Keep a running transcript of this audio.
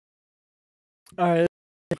Alright,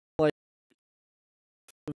 like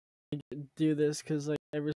do this because like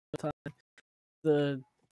every single time the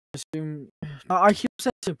stream, I keep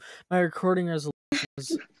saying my recording resolution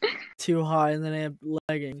is too high, and then I have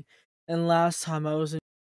lagging. And last time I was in,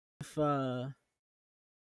 if the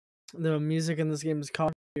music in this game is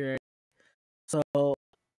copyright, so I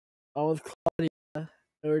was with Claudia.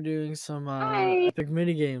 We were doing some epic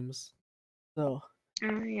mini games, so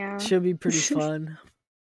yeah, should be pretty fun.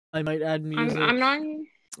 I might add music. I'm not.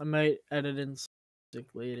 I might edit in some music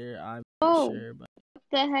later. I'm Oh, not sure, but what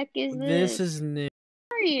the heck is this? this is new.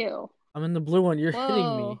 Where are you? I'm in the blue one. You're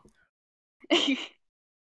hitting me.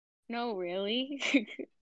 No, really.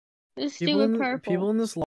 This people stupid purple. People in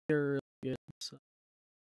this lobby are really good. So.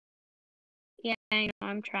 Yeah, I know.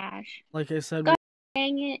 I'm trash. Like I said, God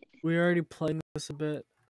dang it. we already played this a bit,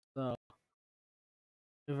 so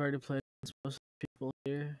we've already played with most of the people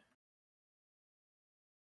here.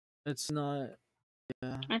 It's not.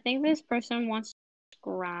 Yeah. I think this person wants to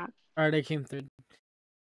scrap. Alright, I came third.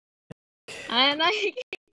 And I came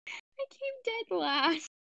dead last.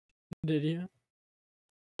 Did you?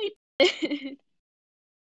 I did.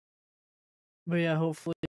 But yeah,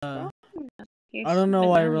 hopefully. I don't know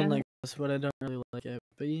why I run like this, but I don't really like it.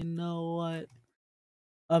 But you know what?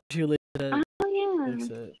 I'm too late to fix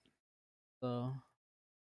it. So.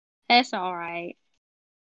 That's alright.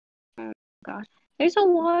 Oh gosh. There's a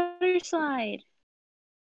water slide.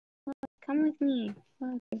 Look, come with me.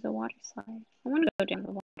 Look, there's a water slide. I want to go down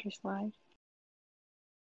the water slide.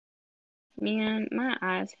 Man, my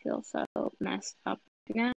eyes feel so messed up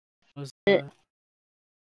now. What's that?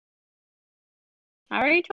 I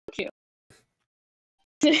already told you.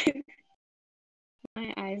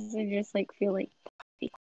 My eyes are just like feel like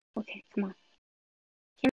puffy. Okay, come on.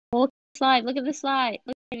 Look at the slide. Look at the slide.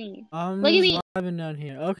 Look at me. I'm look just at me. vibing down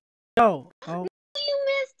here. Okay, go. Oh. No, you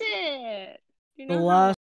missed it. You know the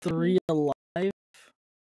last 3 alive.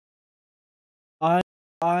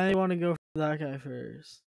 I want to go for that guy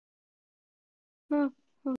first. No,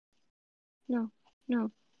 no, I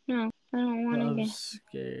don't want to I'm get.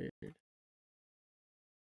 scared.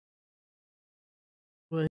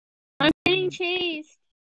 Wait. I'm getting chased.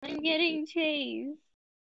 I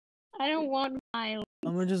don't want violence.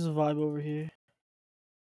 I'm gonna just vibe over here.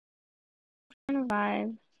 I'm trying to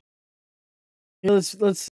vibe. Yeah, let's be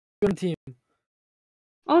on a team.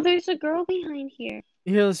 Oh, there's a girl behind here.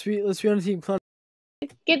 Here, let's be on a team.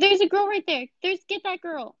 There's a girl right there. Get that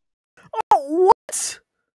girl. Oh, what?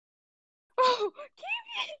 Oh,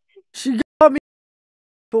 damn it! She got me.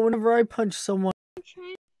 But whenever I punch someone,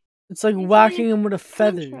 it's like whacking him with a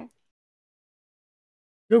feather.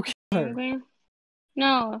 Go kill her.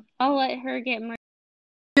 No, I'll let her get murdered.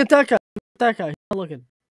 Get that guy. He's not looking.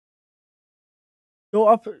 Go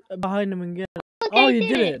up behind him and get it. Look, oh, you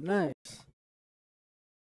did it. Nice.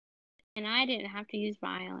 And I didn't have to use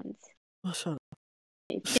violence. Oh, shut up.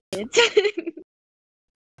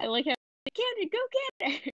 I like how go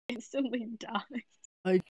get her. Instantly died.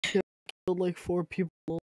 I killed like 4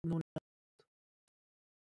 people.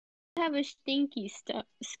 I have a stinky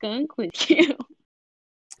skunk with you.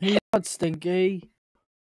 He's not stinky.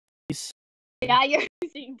 Yeah, you're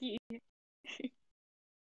stinky.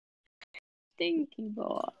 Stinky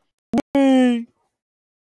boy. No.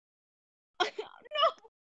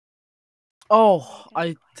 Oh,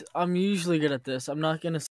 I'm usually good at this. I'm not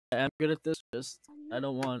gonna say I'm good at this. Just I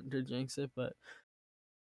don't want to jinx it, but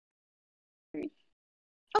you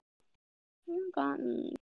got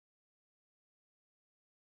me.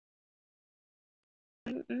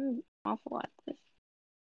 I'm awful at this.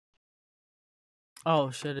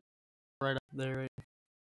 Oh shit! It's right up there, right?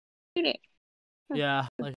 Shoot it. Yeah,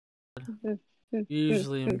 like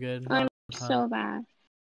usually I'm good. I'm so bad.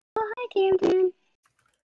 Oh, hi, Camden.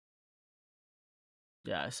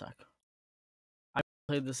 Yeah, I suck. I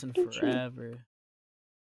played this in forever.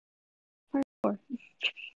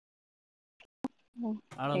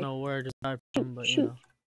 I don't know where to start from, but you know.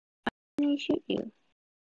 Let me shoot you.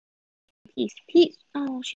 Peace.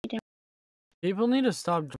 Oh, she did. People need to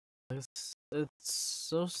stop. It's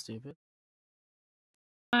so stupid.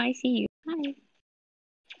 I see you. Hi.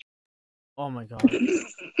 Oh my god.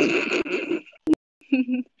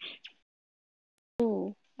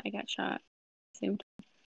 Oh, I got shot. Same time.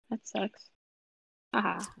 That sucks.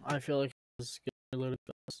 Haha. I feel like it's getting reloaded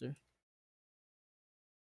faster.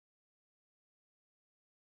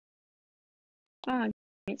 Oh,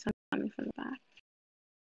 it's coming from the back.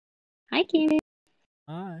 Hi, Candy.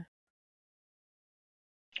 Hi.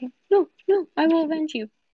 No, I will avenge you.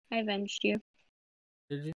 I avenged you.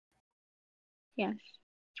 Did you? Yes.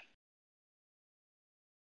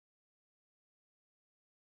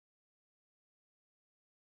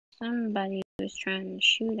 Somebody was trying to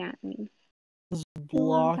shoot at me. This Who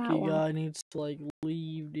wants that blocky one? guy needs to like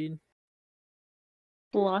leave, dude.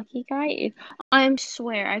 Blocky guy? I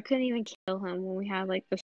swear, I couldn't even kill him when we had like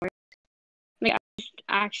the sword. Like, I was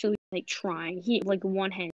actually like trying. He like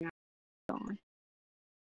one hand and I was gone.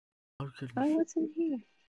 Okay. Oh, what's in here?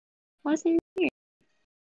 What's in here?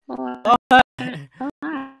 Oh, Oh, oh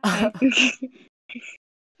hi.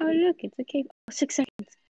 Oh, look, it's a cave. Oh, 6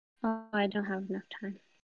 seconds. Oh, I don't have enough time.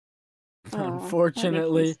 Oh,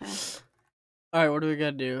 unfortunately. that makes me sad. Alright, what do we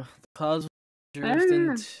gotta do? Clouds I drift don't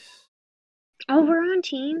know. into... Oh, we're on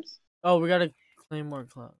teams. Oh, we gotta claim more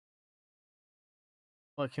clouds.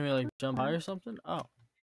 What, can we like jump high or something? Oh.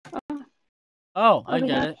 Oh, Oh, I we get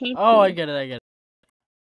got it. paint Oh, I team. get it, I get it.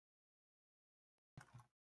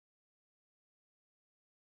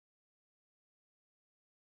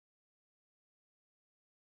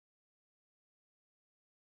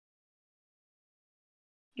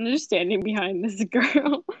 I'm just standing behind this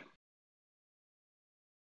girl.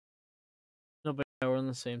 No, but yeah, we're on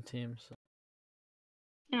the same team, so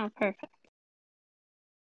Oh, perfect.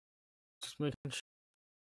 just making sure.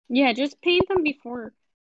 Yeah, just paint them before.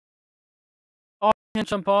 Oh, I can't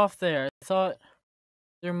jump off there. I thought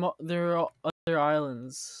there are other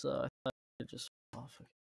islands, so I thought I could just fall off.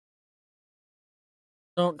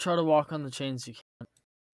 Don't try to walk on the chains, you can't.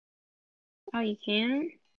 Oh, you can?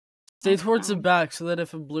 Stay That's towards the bad. back so that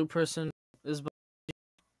if a blue person is behind you,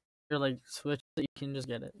 you're like switch it, you can just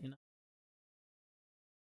get it, you know?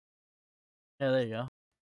 Yeah, there you go.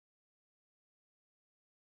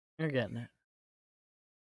 You're getting it.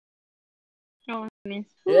 Oh, I missed.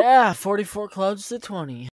 Yeah, 44 clouds to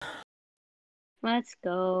 20. Let's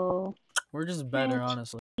go. We're just better, Catch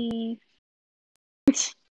honestly. me. I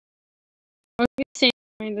was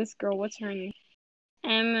saying this girl. What's her name?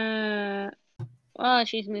 Emma. Oh,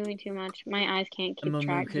 she's moving too much. My eyes can't keep Emma Moo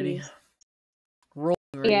track. Kitty. Jeez. Rolling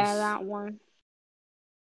Yeah, race. that one.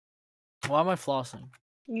 Why am I flossing?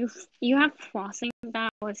 You have flossing?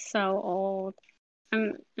 That was so old.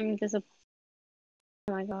 I'm disappointed.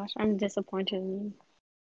 Oh my gosh, I'm disappointed in you.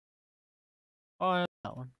 Oh, I have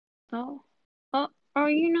that one. Oh, oh,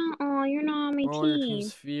 you're not. Oh, you're not on my Roll your team.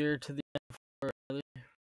 team's sphere to the end for early.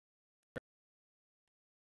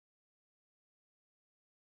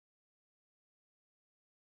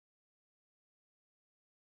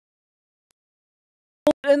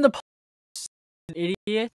 In the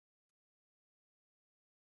idiot.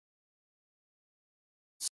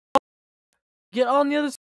 Get on the other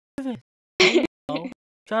side of it. No.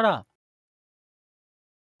 Shut up.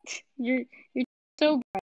 You're so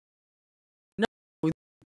No. bright.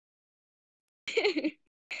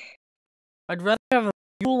 I'd rather have a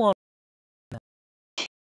mule on.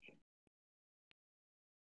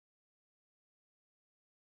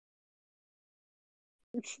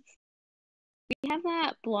 We have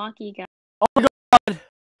that blocky guy. Oh my god.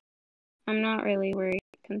 I'm not really worried,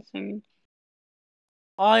 concerned.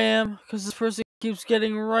 I am, because this person keeps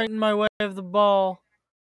getting right in my way of the ball.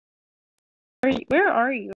 Where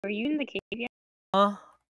are you? Are you in the cave yet? Huh?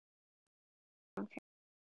 Okay.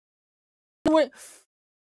 Wait.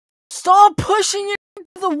 Stop pushing it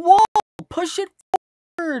into the wall. Push it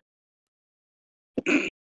forward.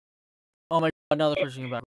 Oh my god, now they're pushing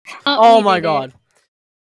it back. Oh my god.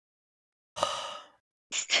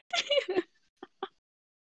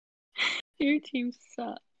 Your team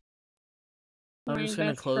sucks. I'm My just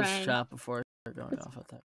gonna best close friend. chat before I start going off at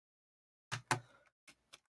that.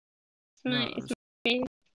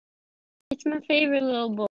 It's my favorite little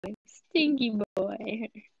boy. Stinky boy.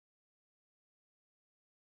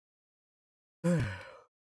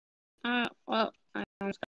 Well, I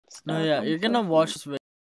almost got stuck. No, yeah, I'm you're so gonna watch sorry. this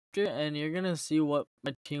video and you're gonna see what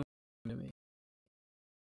my team to me.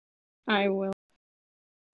 I will.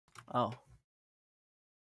 Oh.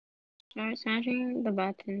 Start smashing the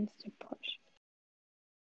buttons to push.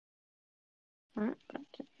 What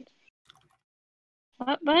buttons?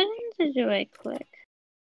 What buttons do I click?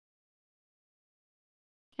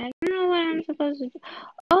 I don't know what I'm supposed to do.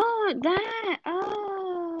 Oh, that!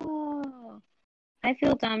 Oh! I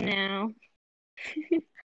feel dumb now.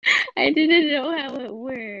 I didn't know how it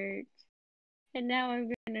worked. And now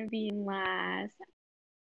I'm gonna be in last.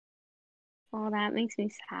 Oh, that makes me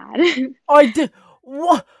sad. I did.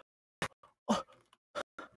 What?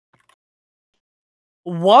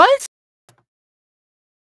 What?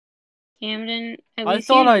 Camden, at I least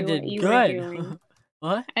you thought I knew what did you were good. doing.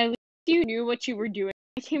 What? At least you knew what you were doing.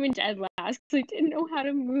 I came in dead last because I didn't know how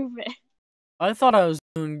to move it. I thought I was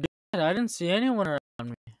doing good. I didn't see anyone around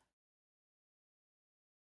me.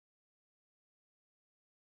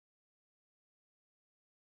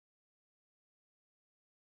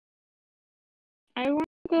 I want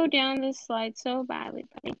to go down this slide so badly,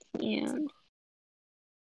 but I can't.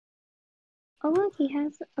 Oh look, he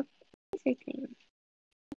has a laser thing.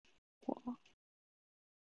 Cool.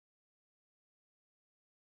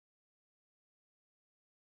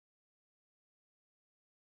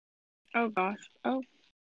 Oh gosh. Oh.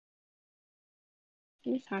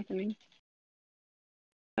 What's happening?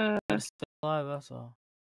 Stay alive, that's all.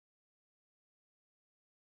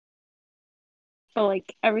 But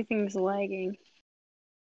like everything's lagging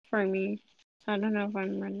for me. So I don't know if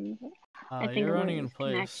I'm running. I think You're I'm running losing in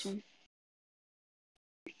place. connection.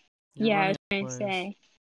 You're Yeah, I was running in trying to place. say.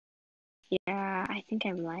 Yeah, I think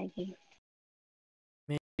I'm lagging.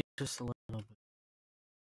 Maybe just a little bit.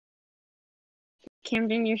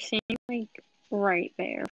 Camden, you're seeing like right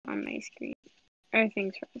there on my screen.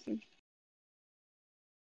 Everything's frozen.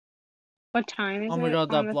 What time is Oh my it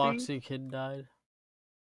god, on that the thing? Bloxy kid died.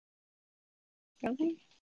 Really?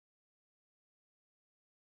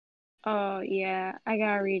 Oh yeah, I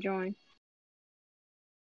gotta rejoin.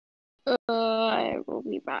 I will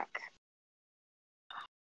be back.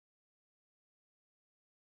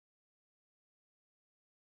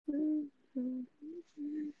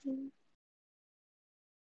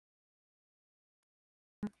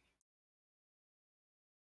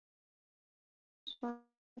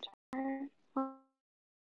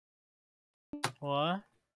 What?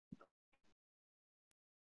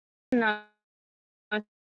 No.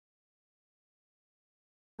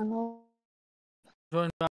 Join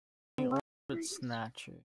back with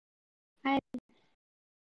Snatcher.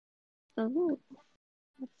 Oh,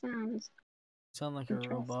 that sounds You sound like a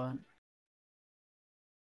interesting. robot.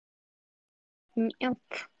 Milk.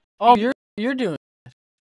 Oh, you're doing it.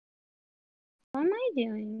 What am I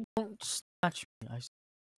doing? Don't snatch me.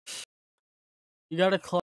 You gotta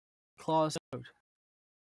claw us out.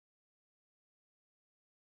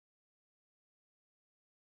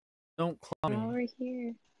 Don't claw I'm me. over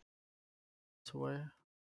here. Swear.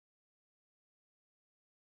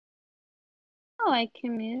 Oh, I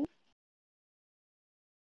can move.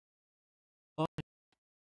 Oh.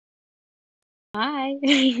 Hi.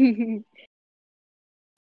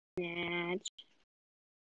 Snatch.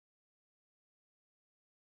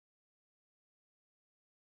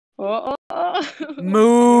 Oh.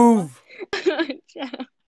 Move!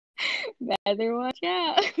 Better watch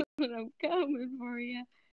out. I'm coming for you.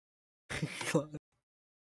 Come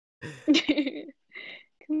here.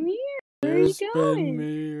 Where are You you spin going?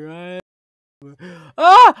 me right.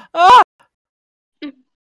 Ah! Ah!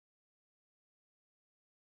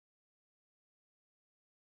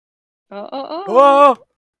 Oh. Whoa!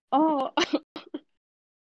 Oh.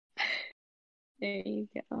 There you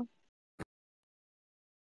go.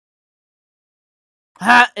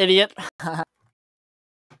 Ha! Idiot! Got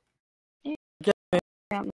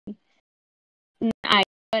me. I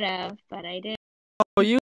could have, but I didn't. Oh,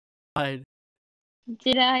 you died.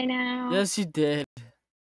 Did I now? Yes, you did.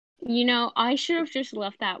 You know, I should have just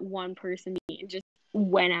left that one person be and just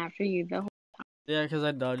went after you the Yeah, because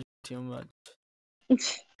I dodged too much. whole.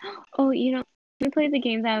 Oh, you know, we played the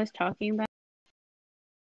game that I was talking about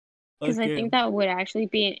because I Okay. think that would actually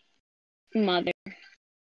be mother.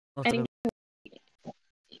 I think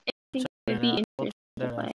it would be interesting to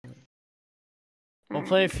play. We'll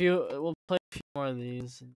play a few. We'll play a few more of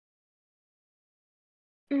these.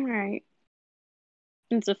 All right.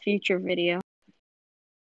 It's a future video.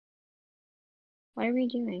 What are we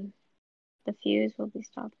doing? The fuse will be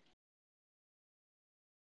stopped.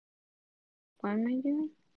 What am I doing?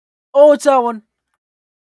 Oh, it's that one.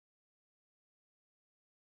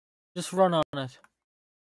 Just run on it.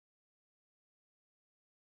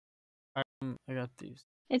 I got these.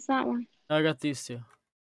 It's that one. No, I got these two.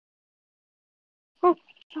 Oh,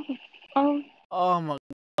 okay. Oh. Oh my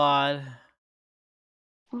god.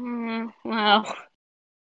 Well,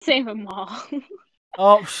 save them all.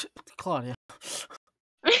 Oh, Claudia.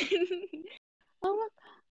 Oh look!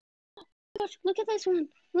 Gosh, look at this one.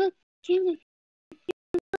 Look, Camden.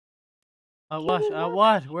 What? Look.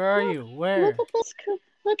 What? Where are Look. you? Where? Look at this.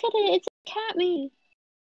 Look at it. It's a cat me.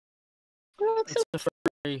 It looks so. It's a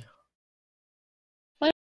furry.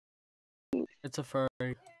 What? It's a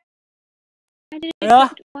furry. I didn't Yeah.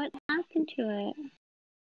 what happened to it?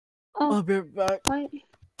 Oh, I'll be right back. what?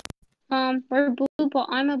 We're blue ball.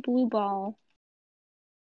 I'm a blue ball.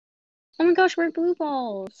 Oh my gosh, we're blue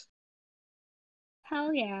balls.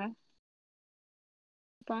 Hell yeah.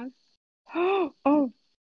 Bomb. Oh.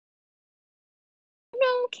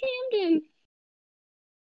 No, Camden.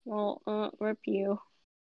 Well, rip you.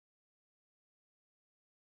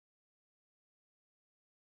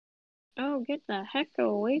 Oh, get the heck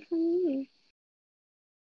away from me.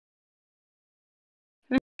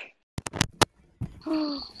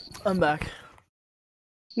 I'm back.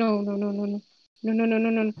 No. No.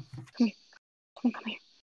 Come here.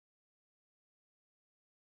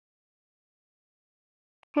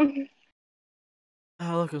 Come here.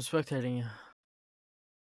 Oh, look, I'm spectating you.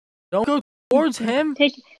 Don't go towards him.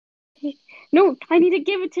 Take it. No, I need to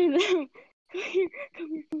give it to them. Come here.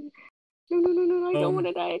 No. I don't want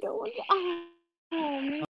to die. Oh,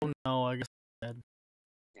 man. Oh no, I guess I'm dead.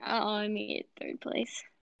 Oh, I made third place.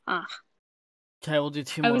 Ah. Okay, we'll do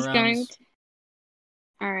 2 I more was going rounds. to.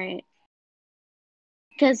 Alright.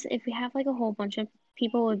 Because if we have like a whole bunch of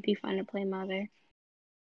people, it would be fun to play Mother.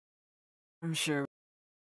 I'm sure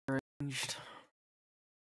we're arranged.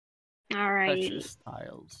 Alright. Texture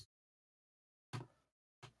styles.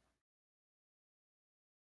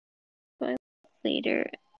 But later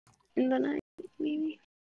in the night, maybe.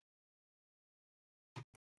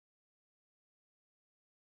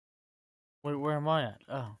 Wait, where am I at?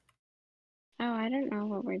 Oh. Oh, I don't know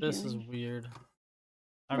what we're doing. This is weird.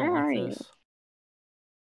 I Where don't like are this. you?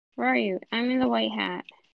 Where are you? I'm in the white hat.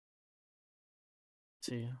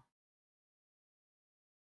 See.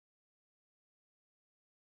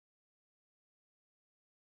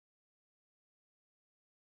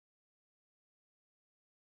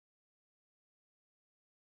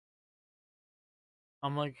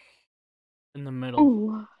 I'm like in the middle.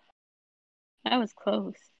 Ooh. That was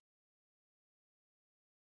close.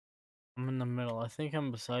 I'm in the middle. I think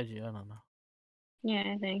I'm beside you. I don't know.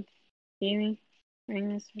 Yeah, I think. See me? Bring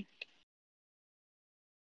this one.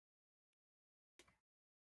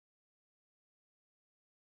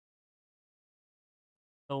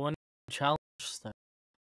 So when challenge stuff,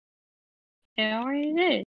 I already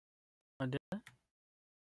did. I did it.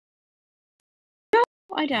 No,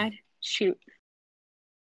 I died. Shoot.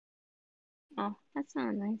 Oh, that's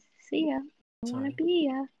not nice. See ya. I Sorry. wanna be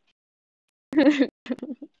ya.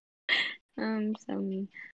 I'm so mean.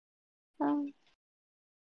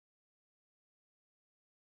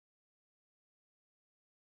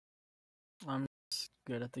 I'm just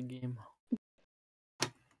good at the game.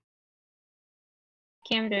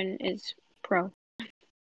 Camden is pro.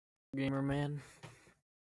 Gamer man.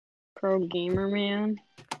 Pro gamer man.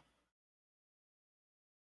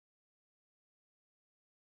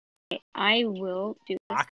 Okay, I will do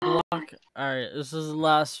this. Back block. Alright, this is the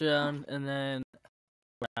last round and then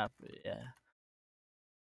wrap it, yeah.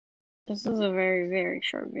 This is a very, very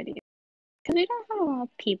short video. Because we don't have a lot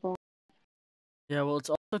of people. Yeah, well, it's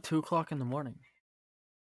also 2 o'clock in the morning.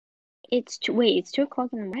 It's 2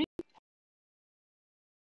 o'clock in the morning?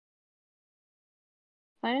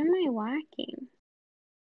 Why am I lacking?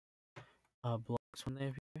 Blocks when they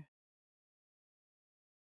appear.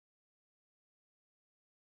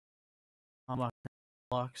 I'm locking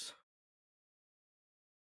blocks.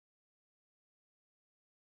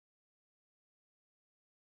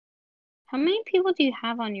 How many people do you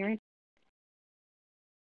have on your...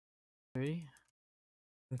 3.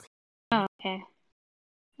 Oh, okay.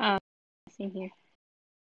 Oh, same here.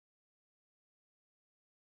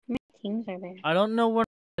 How many teams are there? I don't know when I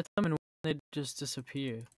hit them and when they just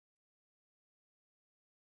disappear.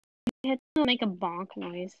 You had to make a bonk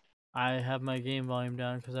noise. I have my game volume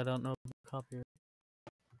down because I don't know copyright.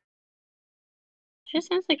 It just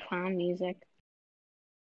sounds like clown music.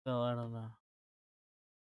 So I don't know.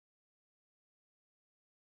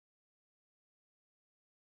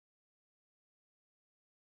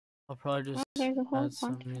 I'll probably just there's a whole add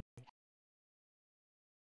some bunch. music.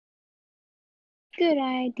 Good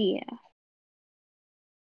idea.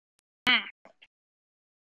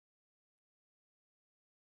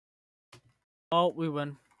 Oh, we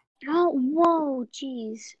win. Oh, whoa,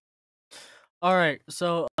 jeez. All right,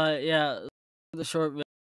 so yeah, the short video.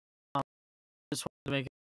 Just wanted to make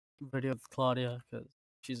a video with Claudia because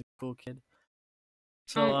she's a cool kid.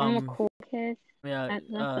 So I'm a cool kid. yeah, That's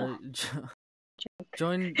a joke.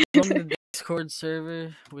 join the Discord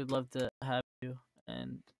server. We'd love to have you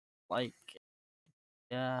and like,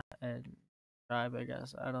 yeah, and subscribe. I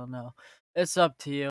guess I don't know. It's up to you.